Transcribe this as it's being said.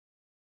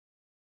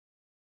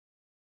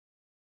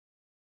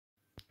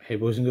Hey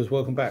boys and girls,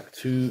 welcome back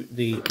to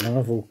the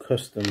Marvel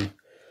Custom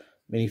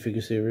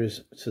minifigure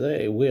series.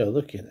 Today we are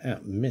looking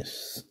at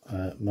Miss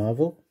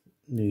Marvel,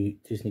 new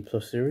Disney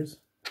Plus series.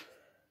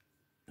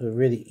 A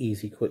really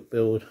easy, quick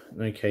build,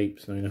 no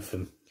capes, no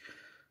nothing.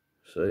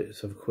 So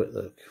let's have a quick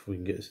look if we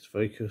can get this to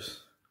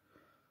focus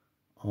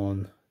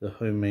on the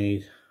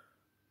homemade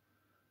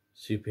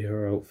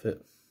superhero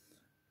outfit.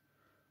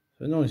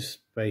 So a nice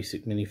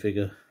basic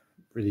minifigure,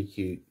 really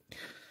cute.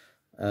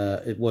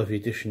 It worthy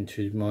addition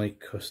to my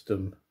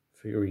custom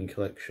figurine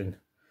collection,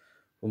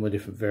 all my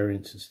different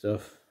variants and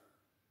stuff.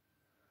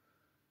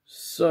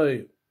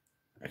 So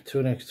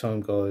until next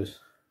time guys,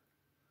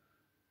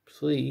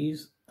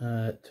 please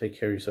take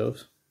care of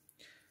yourselves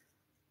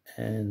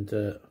and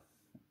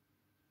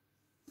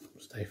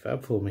stay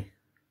fab for me.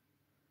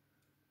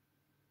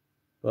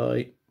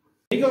 Bye.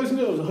 Hey guys and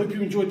girls, I hope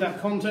you enjoyed that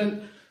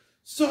content.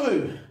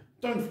 So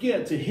don't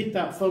forget to hit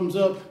that thumbs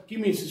up, give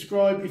me a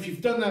subscribe. If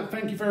you've done that,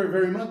 thank you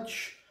very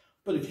much.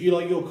 But if you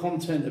like your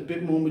content a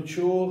bit more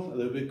mature, a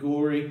little bit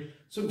gory,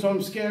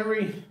 sometimes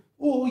scary,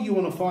 or you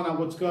want to find out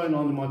what's going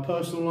on in my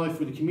personal life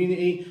with the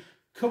community,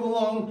 come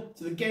along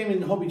to the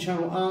Gaming Hobby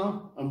Channel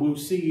R and we'll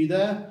see you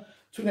there.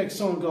 Till next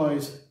time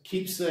guys,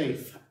 keep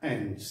safe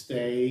and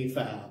stay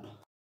fab.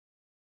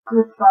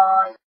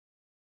 Goodbye.